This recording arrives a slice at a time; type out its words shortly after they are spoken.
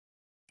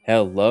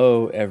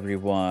Hello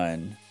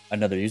everyone,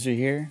 another user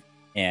here,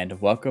 and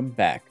welcome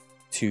back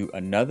to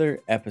another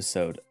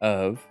episode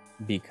of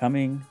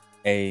Becoming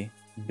a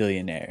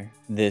Billionaire.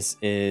 This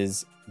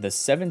is the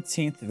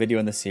 17th video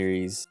in the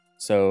series,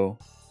 so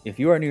if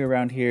you are new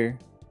around here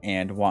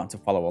and want to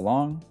follow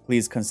along,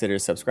 please consider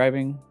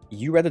subscribing.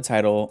 You read the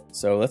title,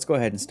 so let's go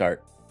ahead and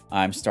start.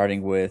 I'm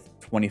starting with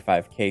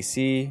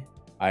 25kc.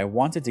 I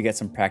wanted to get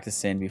some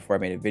practice in before I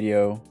made a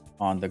video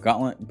on the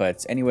Gauntlet,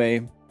 but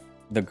anyway,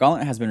 the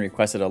Gauntlet has been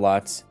requested a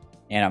lot,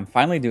 and I'm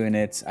finally doing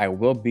it. I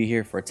will be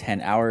here for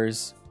 10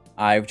 hours.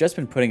 I've just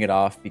been putting it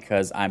off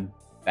because I'm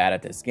bad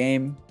at this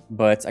game,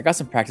 but I got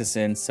some practice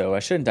in, so I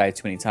shouldn't die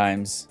too many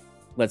times.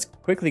 Let's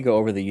quickly go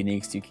over the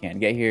uniques you can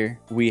get here.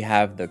 We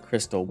have the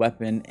Crystal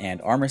Weapon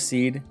and Armor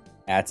Seed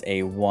at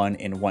a 1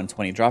 in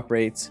 120 drop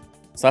rate,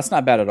 so that's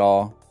not bad at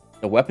all.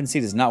 The Weapon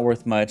Seed is not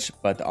worth much,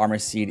 but the Armor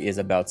Seed is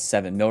about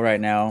 7 mil right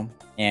now.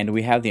 And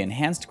we have the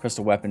Enhanced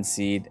Crystal Weapon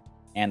Seed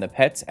and the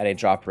pet at a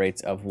drop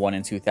rate of 1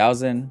 in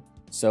 2000.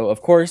 So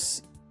of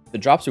course, the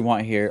drops we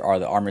want here are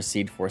the Armor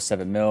Seed for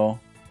 7 mil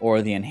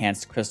or the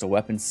Enhanced Crystal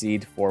Weapon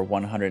Seed for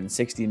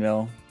 160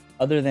 mil.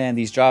 Other than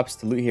these drops,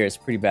 the loot here is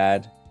pretty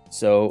bad,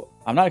 so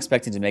I'm not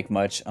expecting to make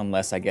much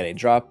unless I get a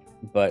drop,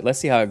 but let's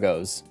see how it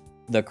goes.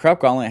 The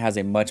Corrupt Gauntlet has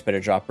a much better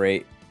drop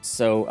rate,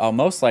 so I'll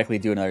most likely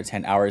do another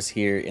 10 hours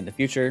here in the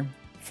future.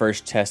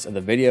 First test of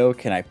the video,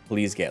 can I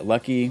please get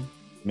lucky?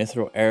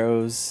 Mithril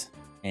arrows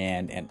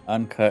and an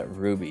uncut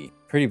ruby.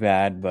 Pretty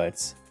bad,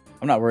 but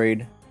I'm not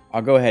worried.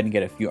 I'll go ahead and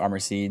get a few armor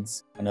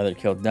seeds. Another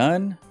kill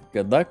done.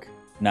 Good luck.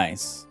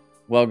 Nice.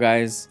 Well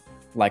guys,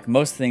 like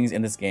most things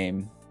in this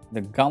game,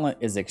 the Gauntlet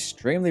is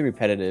extremely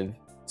repetitive,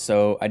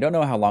 so I don't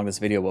know how long this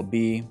video will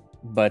be,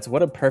 but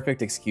what a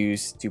perfect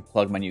excuse to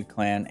plug my new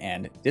clan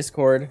and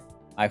Discord.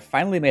 I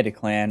finally made a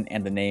clan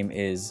and the name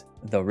is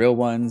The Real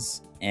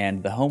Ones,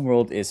 and the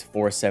homeworld is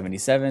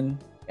 477.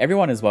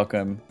 Everyone is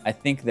welcome. I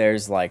think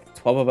there's like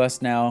 12 of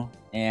us now,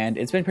 and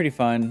it's been pretty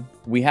fun.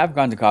 We have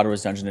gone to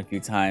Godwar's Dungeon a few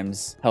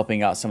times,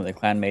 helping out some of the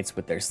clanmates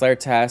with their Slayer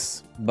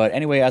tasks. But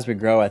anyway, as we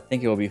grow, I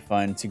think it will be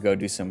fun to go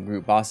do some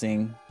group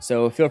bossing.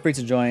 So feel free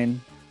to join.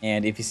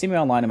 And if you see me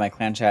online in my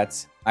clan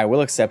chats, I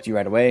will accept you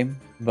right away.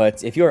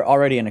 But if you are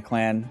already in a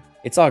clan,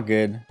 it's all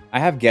good. I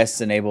have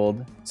guests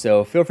enabled,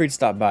 so feel free to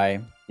stop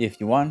by if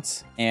you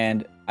want.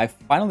 And I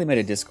finally made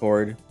a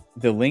Discord.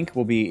 The link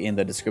will be in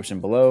the description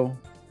below.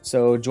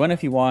 So join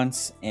if you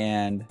want,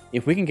 and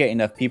if we can get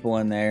enough people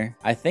in there,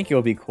 I think it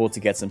will be cool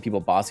to get some people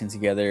bossing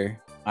together.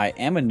 I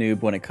am a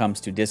noob when it comes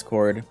to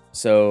Discord,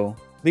 so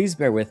please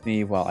bear with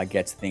me while I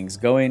get things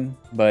going.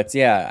 But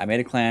yeah, I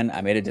made a clan,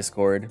 I made a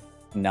Discord.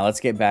 Now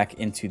let's get back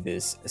into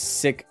this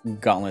sick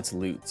Gauntlet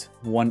loot.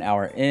 1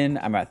 hour in,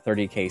 I'm at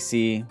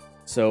 30kc.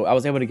 So I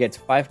was able to get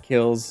 5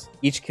 kills.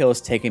 Each kill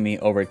is taking me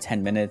over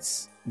 10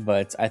 minutes,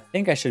 but I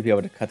think I should be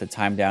able to cut the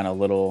time down a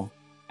little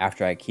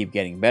after I keep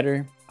getting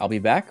better. I'll be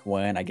back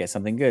when I get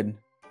something good.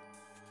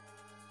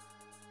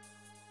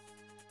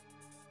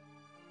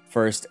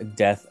 First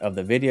death of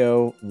the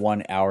video,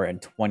 1 hour and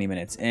 20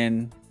 minutes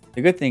in.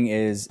 The good thing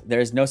is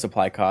there's no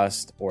supply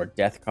cost or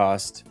death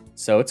cost,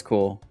 so it's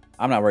cool.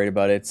 I'm not worried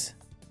about it.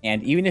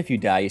 And even if you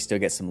die, you still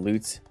get some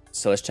loot.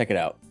 So let's check it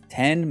out.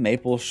 10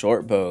 maple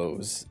short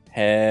bows.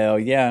 Hell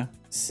yeah.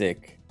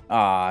 Sick.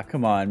 Ah,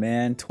 come on,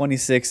 man.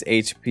 26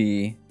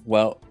 HP.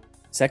 Well,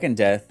 second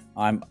death.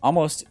 I'm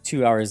almost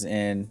 2 hours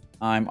in.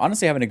 I'm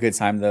honestly having a good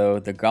time though.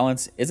 The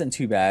Gauntlet isn't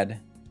too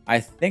bad.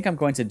 I think I'm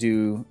going to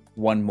do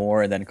one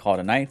more and then call it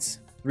a night.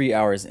 3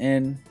 hours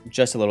in,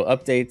 just a little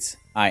update.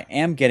 I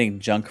am getting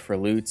junk for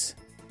loot.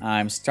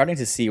 I'm starting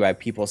to see why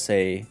people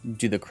say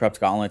do the Corrupt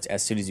Gauntlet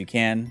as soon as you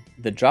can.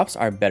 The drops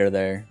are better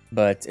there,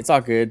 but it's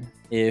all good.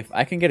 If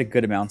I can get a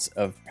good amount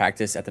of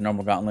practice at the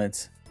normal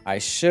Gauntlet, I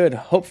should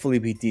hopefully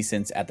be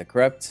decent at the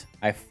Corrupt.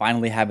 I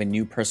finally have a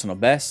new personal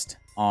best.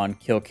 On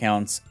kill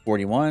counts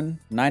 41,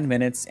 9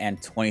 minutes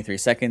and 23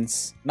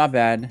 seconds. Not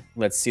bad.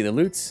 Let's see the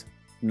loot.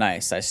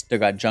 Nice, I still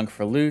got junk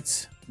for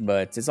loot,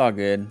 but it's all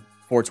good.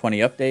 420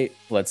 update.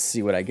 Let's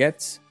see what I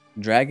get.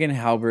 Dragon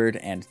Halberd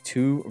and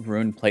 2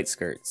 Rune Plate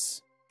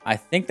Skirts. I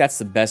think that's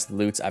the best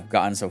loot I've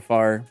gotten so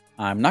far.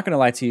 I'm not gonna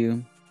lie to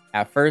you.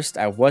 At first,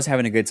 I was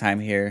having a good time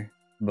here,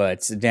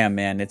 but damn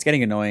man, it's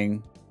getting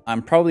annoying.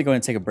 I'm probably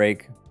going to take a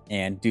break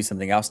and do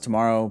something else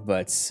tomorrow,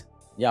 but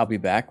yeah, I'll be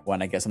back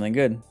when I get something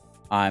good.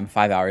 I'm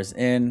 5 hours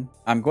in.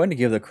 I'm going to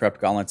give the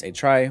Corrupt Gauntlet a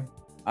try.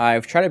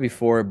 I've tried it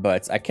before,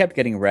 but I kept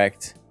getting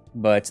wrecked.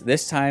 But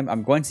this time,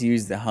 I'm going to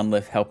use the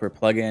Hunlift Helper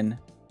plugin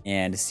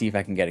and see if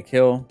I can get a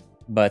kill.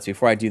 But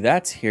before I do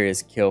that, here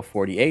is kill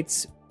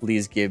 48.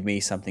 Please give me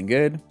something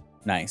good.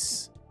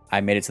 Nice. I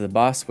made it to the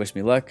boss. Wish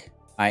me luck.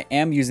 I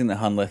am using the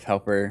Hunlift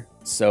Helper,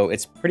 so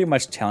it's pretty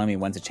much telling me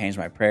when to change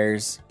my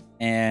prayers.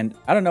 And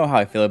I don't know how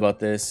I feel about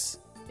this.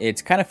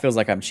 It kind of feels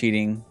like I'm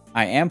cheating.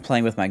 I am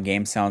playing with my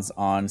game sounds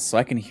on so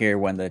I can hear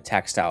when the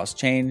attack styles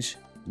change,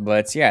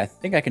 but yeah, I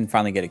think I can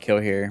finally get a kill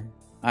here.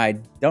 I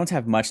don't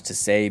have much to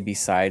say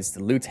besides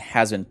the loot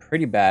has been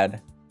pretty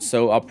bad,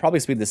 so I'll probably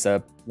speed this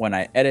up when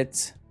I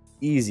edit.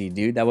 Easy,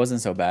 dude, that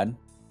wasn't so bad.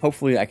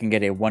 Hopefully I can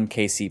get a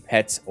 1kc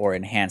pet or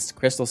enhanced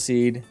crystal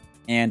seed.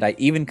 And I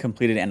even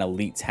completed an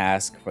elite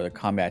task for the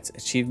combat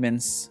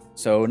achievements.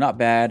 So not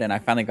bad, and I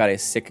finally got a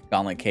sick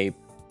gauntlet cape.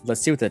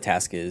 Let's see what the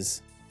task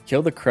is.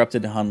 Kill the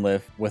corrupted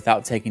Hunlif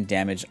without taking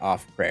damage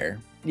off prayer.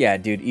 Yeah,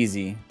 dude,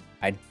 easy.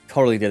 I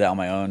totally did that on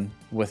my own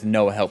with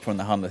no help from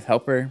the Hunlif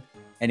helper.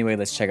 Anyway,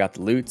 let's check out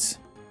the loot.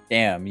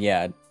 Damn,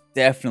 yeah,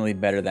 definitely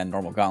better than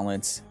normal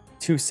gauntlets.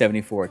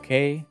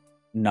 274k,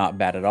 not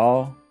bad at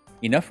all.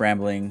 Enough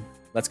rambling,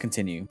 let's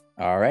continue.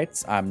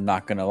 Alright, I'm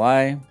not gonna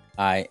lie,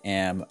 I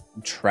am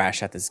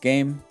trash at this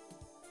game.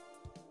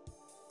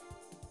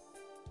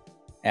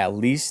 At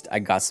least I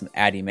got some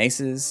Addy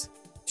Maces.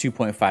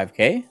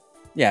 2.5k.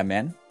 Yeah,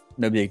 man.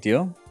 No big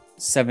deal.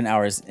 7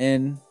 hours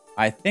in.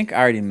 I think I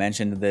already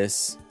mentioned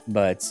this,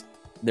 but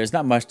there's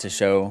not much to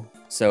show.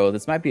 So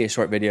this might be a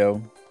short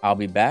video. I'll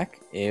be back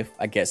if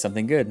I get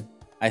something good.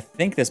 I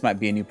think this might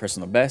be a new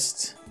personal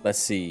best. Let's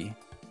see.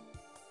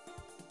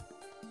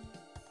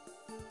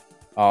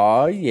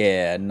 Oh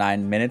yeah,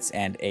 9 minutes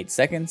and 8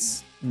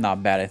 seconds.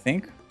 Not bad, I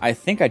think. I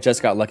think I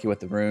just got lucky with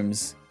the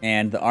rooms,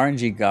 and the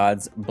RNG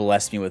gods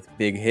blessed me with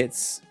big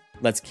hits.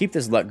 Let's keep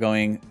this luck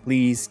going.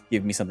 Please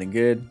give me something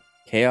good.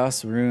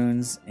 Chaos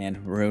runes and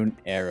rune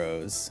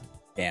arrows.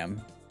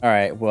 Damn.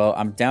 Alright, well,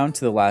 I'm down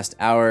to the last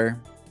hour.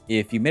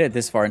 If you made it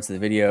this far into the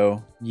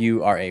video,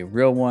 you are a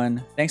real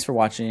one. Thanks for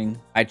watching.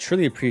 I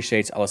truly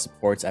appreciate all the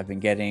supports I've been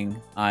getting.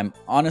 I'm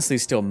honestly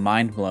still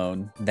mind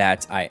blown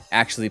that I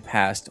actually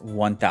passed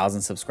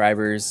 1,000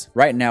 subscribers.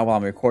 Right now, while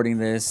I'm recording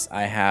this,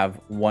 I have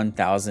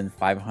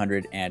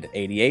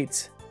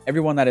 1,588.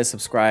 Everyone that is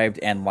subscribed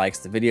and likes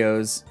the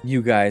videos,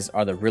 you guys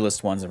are the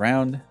realest ones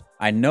around.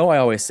 I know I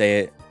always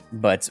say it,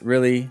 but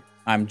really,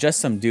 I'm just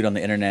some dude on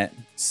the internet,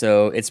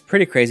 so it's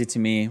pretty crazy to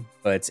me.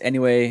 But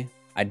anyway,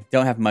 I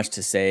don't have much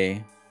to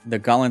say. The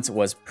gauntlet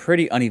was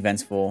pretty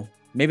uneventful.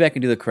 Maybe I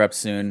can do the corrupt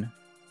soon.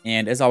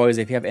 And as always,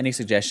 if you have any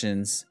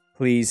suggestions,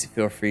 please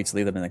feel free to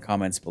leave them in the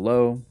comments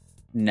below.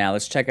 Now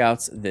let's check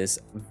out this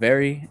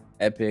very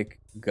epic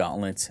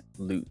gauntlet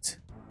loot.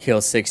 Kill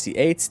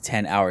 68,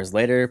 10 hours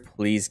later.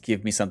 Please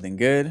give me something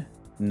good.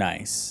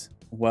 Nice.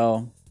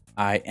 Well,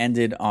 I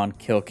ended on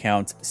kill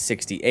count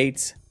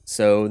 68.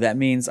 So that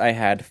means I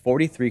had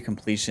 43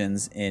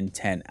 completions in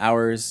 10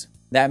 hours.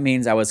 That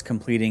means I was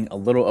completing a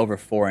little over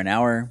 4 an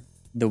hour.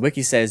 The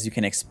wiki says you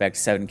can expect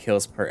 7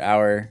 kills per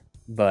hour,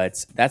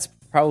 but that's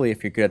probably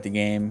if you're good at the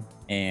game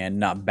and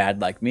not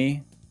bad like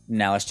me.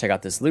 Now let's check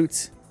out this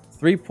loot.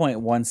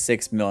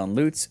 3.16 million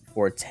loot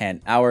for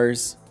 10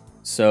 hours.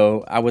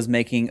 So I was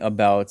making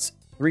about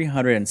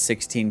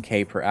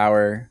 316k per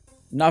hour.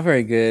 Not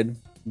very good,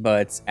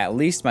 but at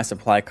least my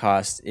supply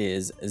cost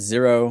is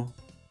 0.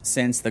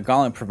 Since the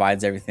gauntlet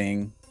provides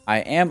everything, I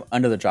am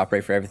under the drop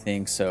rate for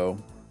everything, so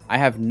I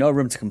have no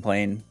room to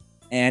complain,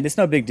 and it's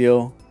no big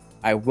deal.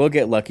 I will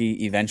get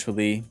lucky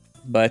eventually,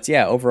 but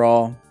yeah,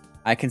 overall,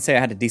 I can say I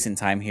had a decent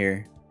time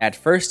here. At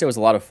first, it was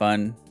a lot of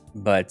fun,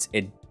 but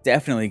it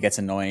definitely gets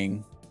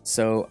annoying.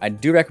 So I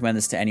do recommend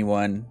this to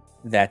anyone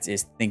that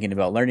is thinking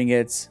about learning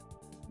it.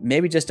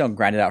 Maybe just don't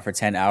grind it out for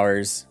 10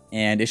 hours,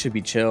 and it should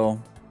be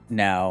chill.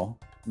 Now,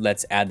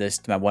 let's add this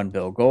to my 1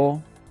 bill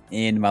goal.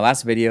 In my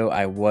last video,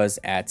 I was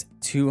at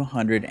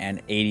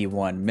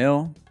 281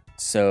 mil,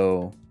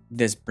 so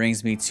this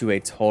brings me to a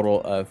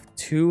total of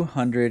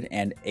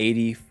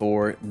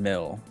 284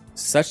 mil.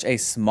 Such a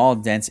small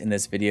dent in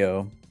this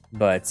video,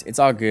 but it's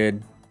all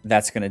good.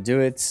 That's gonna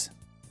do it.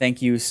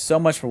 Thank you so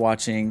much for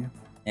watching,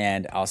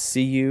 and I'll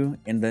see you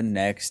in the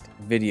next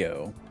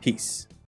video. Peace.